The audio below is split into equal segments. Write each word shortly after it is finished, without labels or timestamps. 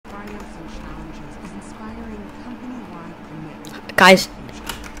Guys,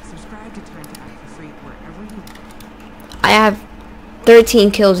 Subscribe to Time to Act for free wherever you want. I have 13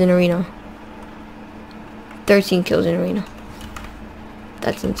 kills in arena. 13 kills in arena.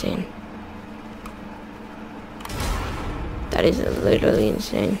 That's insane. That is literally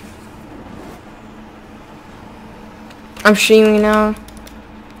insane. I'm streaming now.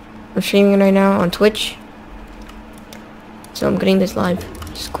 I'm streaming right now on Twitch. So I'm getting this live.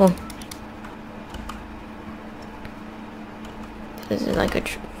 It's cool. This is like a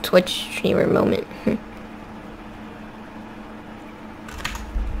Twitch streamer moment.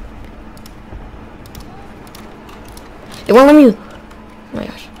 It won't let me. Oh my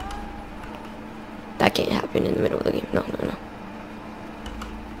gosh. That can't happen in the middle of the game. No, no, no.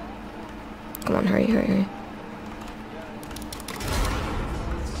 Come on, hurry, hurry, hurry.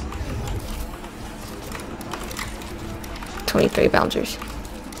 "23 bouncers.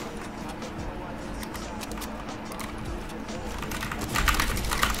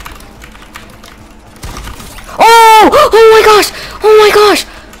 Oh! Oh my gosh! Oh my gosh!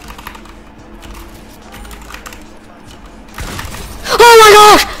 Oh my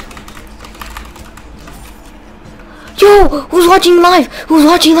gosh! Yo! Who's watching live? Who's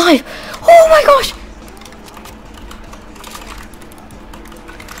watching live? Oh my gosh!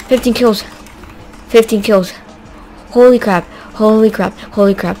 15 kills. 15 kills. Holy crap. Holy crap.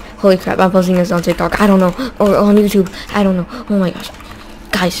 Holy crap. Holy crap. I'm posting this on TikTok. I don't know. Or on YouTube. I don't know. Oh my gosh.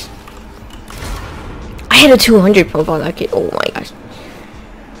 Guys. I had a 200 profile that kid. Oh my gosh.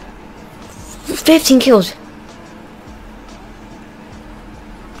 15 kills.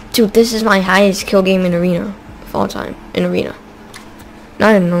 Dude, this is my highest kill game in arena of all time. In arena.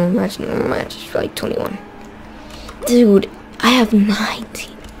 Not in normal match. Normal match is like 21. Dude, I have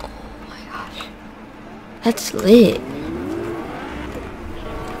 19. Oh my gosh. That's lit.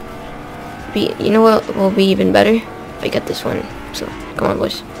 You know what will be even better? If I get this one. So, come on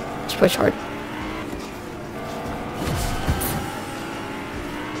boys. Let's push hard.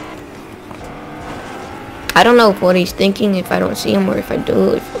 I don't know what he's thinking if I don't see him or if I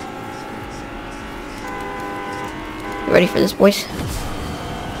do. You ready for this, boys?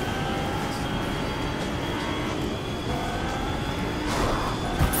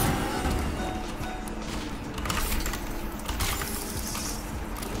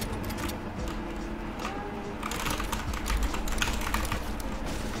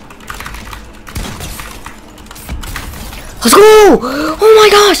 Let's go! Oh my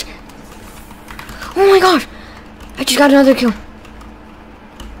gosh! Oh my gosh! I just got another kill.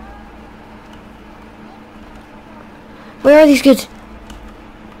 Where are these kids?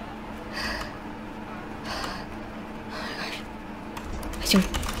 Oh my gosh. I see him.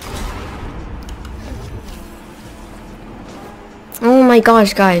 Oh my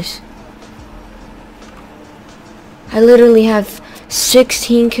gosh, guys. I literally have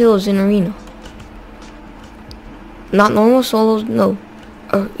 16 kills in arena. Not normal solos, no.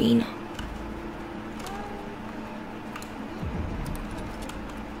 Arena.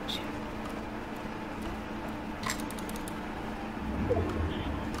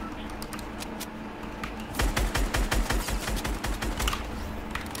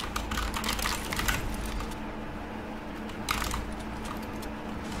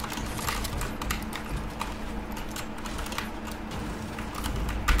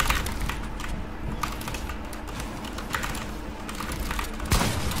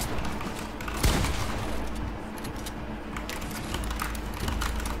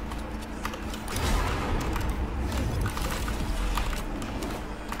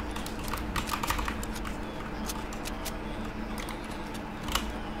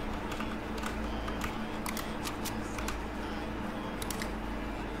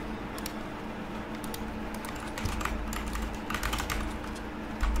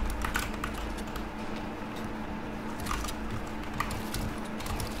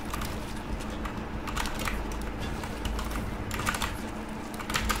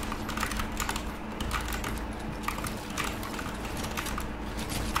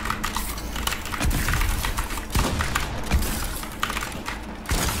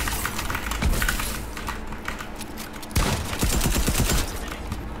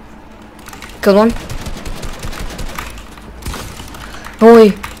 Good one.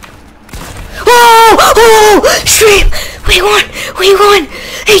 Boy. Oh! Oh! Stream! We won! We won!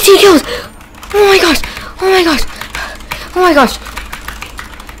 18 kills! Oh my gosh! Oh my gosh! Oh my gosh!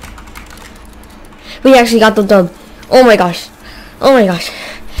 We actually got the dub. Oh my gosh! Oh my gosh!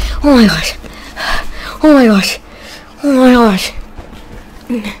 Oh my gosh! Oh my gosh! Oh my gosh!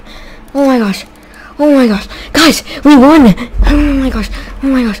 Oh my gosh! Oh my gosh! Guys, we won! Oh my gosh! Oh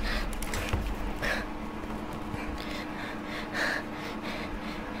my gosh!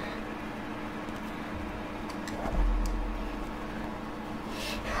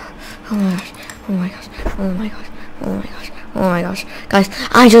 Oh my gosh. Oh my gosh. Oh my gosh. Oh my gosh. Oh my gosh. Guys,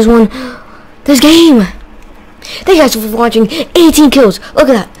 I just won this game. Thank you guys for watching. 18 kills. Look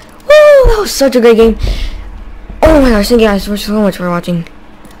at that. Woo! That was such a great game. Oh my gosh. Thank you guys so much for watching.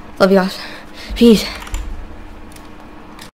 Love you guys. Peace.